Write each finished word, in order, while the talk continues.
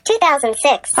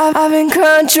2006. I've been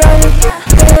controlling,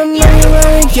 getting money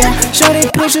running, yeah. Shawty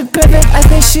picture perfect, I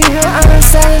think she her on a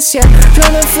stylist, yeah.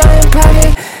 Tryna fly in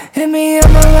private, hit me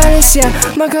on my wireless, yeah.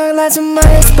 My car lights are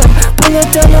minus, but pull up,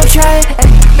 don't no try it, ay.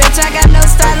 Bitch, I got no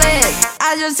stylist,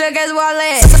 I just took his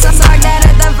wallet. Suck that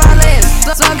at the follys,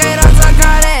 smokin on some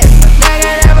chronic.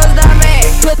 Nigga, that was dummy.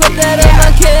 Put that on my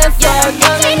kinfolk,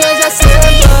 young niggas got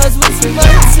cymbals, with some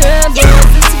money cymbals,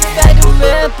 this is back to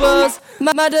ripples.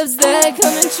 My dubs they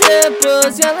come in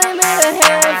triples, y'all ain't made a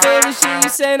handful. The shit you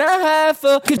say not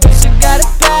hurtful, cause this shit got a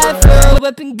badfull.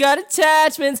 Weapon got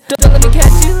attachments, don't let me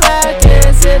catch you lacking.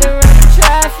 Sitting around the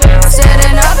traffic,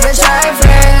 Sitting up in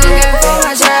traffic, looking for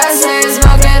my chapstick,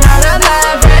 smokin on a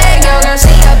maverick. Yo, girl,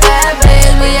 she a bad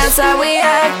bitch, we outside, we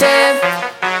active.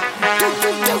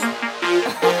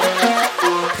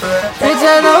 bitch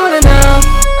I know it now,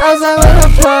 outside with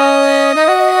a pollen, I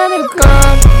ain't had to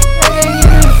come, I can't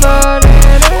give me fun.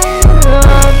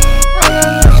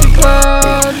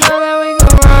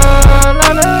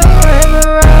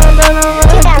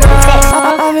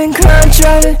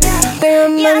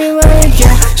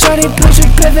 Shawty picture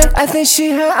perfect, I think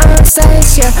she her on a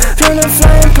stylist, yeah. Tryna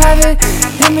fly in private,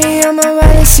 hit me on my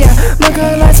wireless, yeah. My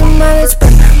car lights are minus,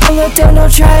 but pull up, don't no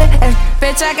try it, ay.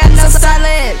 Bitch, I got no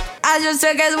stylist, I just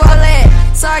took his wallet.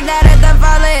 Suck that at the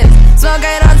follys,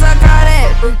 smokin on some chronic.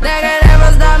 Nigga, that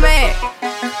was dummy.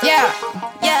 Yeah,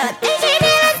 yeah, this shit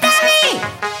is dummy.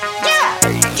 Yeah,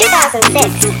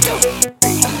 2006.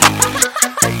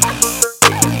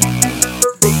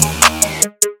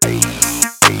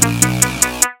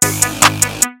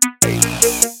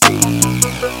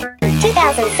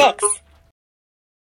 2006.